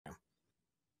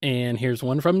And here's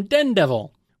one from Den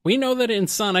Devil. We know that in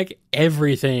Sonic,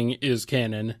 everything is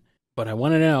canon, but I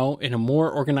want to know, in a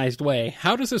more organized way,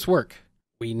 how does this work?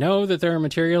 We know that there are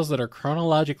materials that are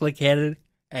chronologically canon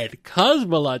and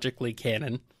cosmologically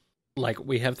canon. Like,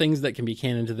 we have things that can be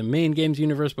canon to the main game's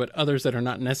universe, but others that are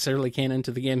not necessarily canon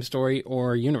to the game's story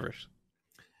or universe.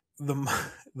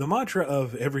 The mantra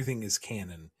of everything is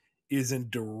canon is in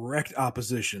direct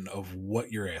opposition of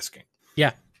what you're asking.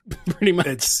 Yeah, pretty much.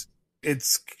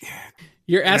 It's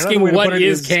you're asking what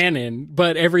is canon,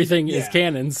 but everything is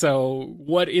canon. So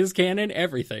what is canon?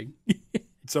 Everything.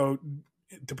 So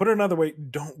to put it another way,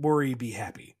 don't worry, be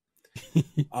happy.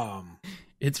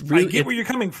 It's really, I get where you're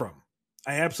coming from.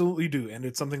 I absolutely do. And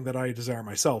it's something that I desire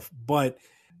myself, but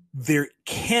there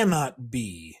cannot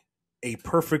be a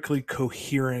perfectly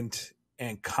coherent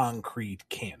and concrete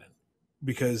canon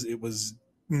because it was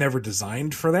never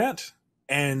designed for that.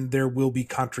 And there will be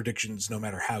contradictions no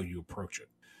matter how you approach it.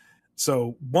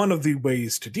 So one of the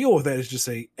ways to deal with that is just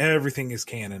say everything is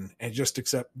canon and just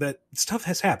accept that stuff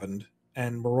has happened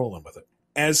and we're rolling with it.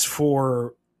 As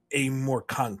for a more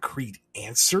concrete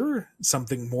answer,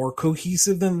 something more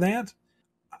cohesive than that,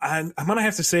 I'm going to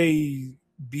have to say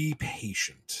be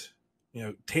patient. You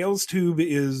know, Tails Tube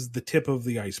is the tip of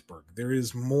the iceberg. There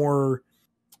is more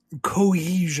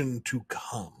cohesion to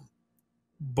come,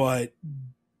 but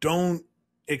don't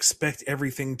expect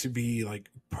everything to be like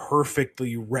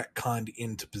perfectly retconned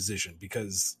into position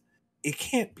because it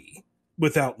can't be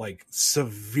without like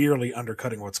severely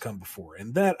undercutting what's come before.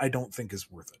 And that I don't think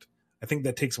is worth it. I think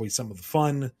that takes away some of the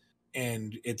fun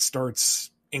and it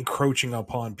starts encroaching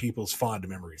upon people's fond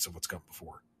memories of what's come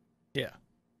before. Yeah.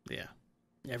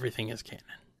 Everything is canon.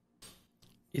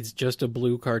 It's just a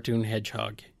blue cartoon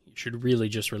hedgehog. You should really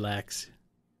just relax.